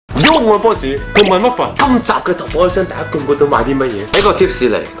果我波子同埋乜份？今集嘅淘寶箱大家估唔估到買啲乜嘢？俾個 tips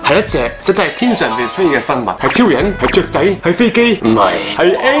嚟，係一隻實際係天上邊飛嘅生物，係超人，係雀仔，係飛機，唔係，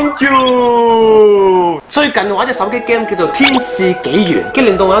係 Angel。最近玩隻手機 game 叫做《天使紀元》，跟住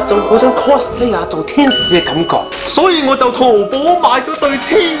令到我有一種好想 cosplay 啊做天使嘅感覺，所以我就淘寶買咗對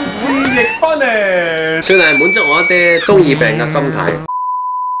天使翼翻嚟，算係滿足我一啲中二病嘅心態。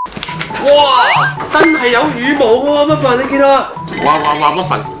哇！真係有羽毛喎，乜份？你見到啊？哇！乜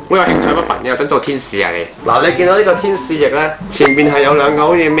份？我有興趣乜份？你又想做天使啊你？嗱，你見到呢個天使翼咧，前邊係有兩個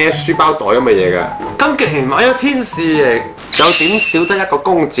好似孭書包袋咁嘅嘢㗎。咁既然買咗天使翼，有點少得一個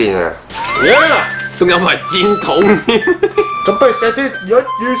弓箭啊？仲有埋箭筒添。咁不如寫支1、2、10。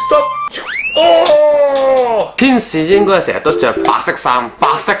哦！天使應該係成日都着白色衫、白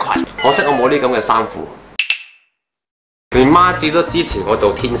色裙，可惜我冇呢咁嘅衫褲。連媽子都支持我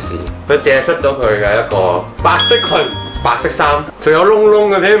做天使，佢借出咗佢嘅一個白色裙、白色衫，仲有窿窿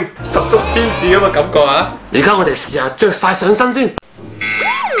嘅添，十足天使咁嘅感覺啊！而家我哋試下着晒上身先。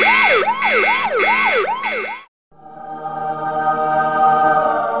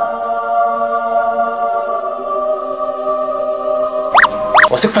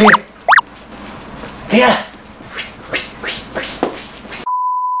我識飛啊！飛啊！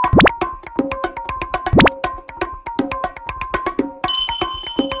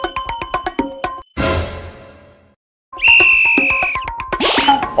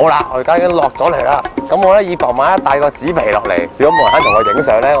好啦，我而家已經落咗嚟啦。咁我咧以傍晚帶個紙皮落嚟，如果冇人肯同我影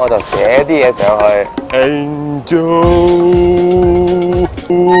相咧，我就寫啲嘢上去。Angel，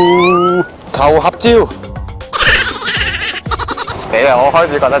 求合照。死啦！我開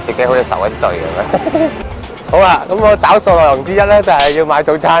始覺得自己好似受緊罪咁樣。好啦，咁我找數內容之一咧就係要買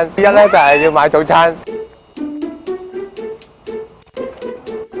早餐，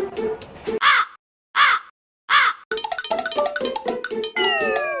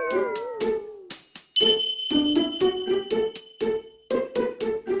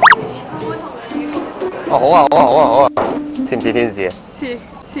哦，好啊，似唔似天使啊？似。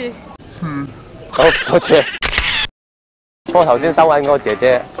好，多謝。我頭先收緊嗰個姐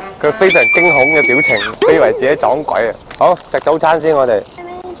姐，佢非常驚恐嘅表情，佢以為自己撞鬼啊！好，食早餐先，我哋。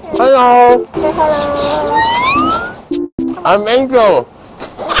Hello。I'm Angel.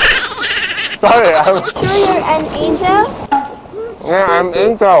 Sorry, I'm. So you're an angel? Yeah, I'm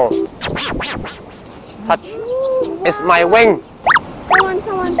Angel. Touch. It's my wing. Come on,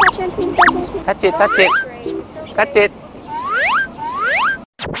 touch it. Touch it.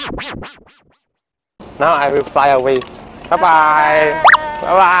 Now I will fly away. 拜拜。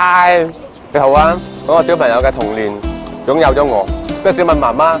你好啊！嗰個小朋友嘅童年擁有咗我。跟住小問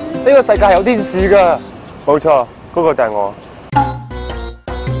媽媽：呢個世界係有天使㗎？冇錯，嗰個就係我。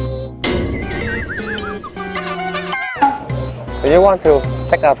Do you want to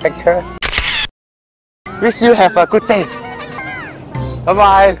take a picture? Wish you have a good day. 拜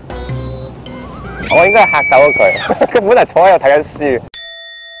拜。我應該係嚇走咗佢，佢本嚟坐喺度睇緊書。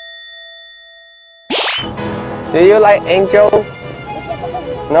Do you like Angel?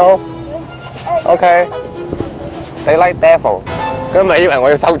 No? Okay. They like devil. 佢咪以為我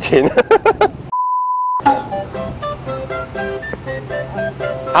要收錢？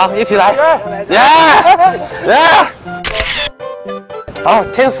好，一起來 ！Yeah! 好，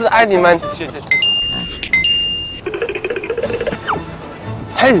天使愛你們。謝謝。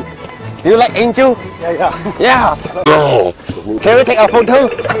Hey, do you like Angel? Yeah. Can we take a photo?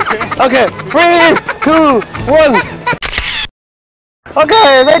 Okay, 3, 2, 1.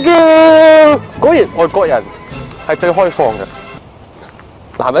 Okay, thank you. 果然外國人係最開放嘅。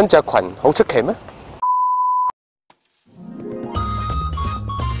男人着裙好出奇咩？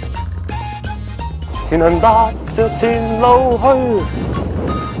前行踏着前路去，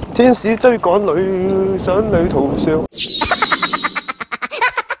天使追趕女上旅途上。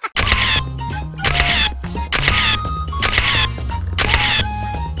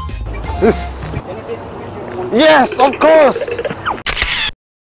Yes, of course.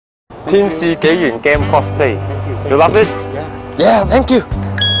 天使紀元 game cosplay. You love it? Yeah, thank you.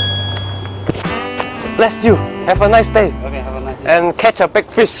 Bless you. Have a nice day. Okay, have a nice day. And catch a big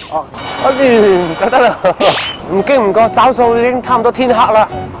fish. 就得啦。唔經唔覺找數已經差唔多天黑啦。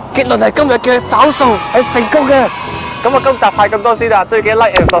結論係今日嘅找數係成功嘅。咁我今集派咁多先啦，記得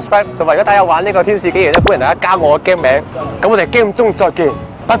like and subscribe， 同埋如果大家玩呢個天使紀元咧，歡迎大家加我嘅 game 名。咁我哋 game 中再見，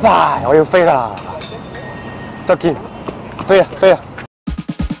拜拜！我要飛啦，再見，飛啊飛啊！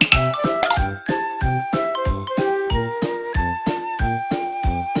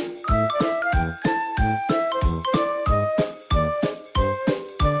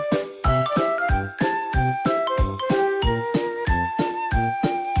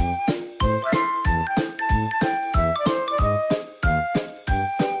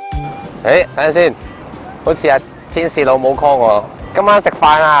誒，等陣先，好似阿天使老母 call 我，今晚食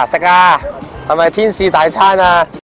飯啊，食啊，係咪天使大餐啊？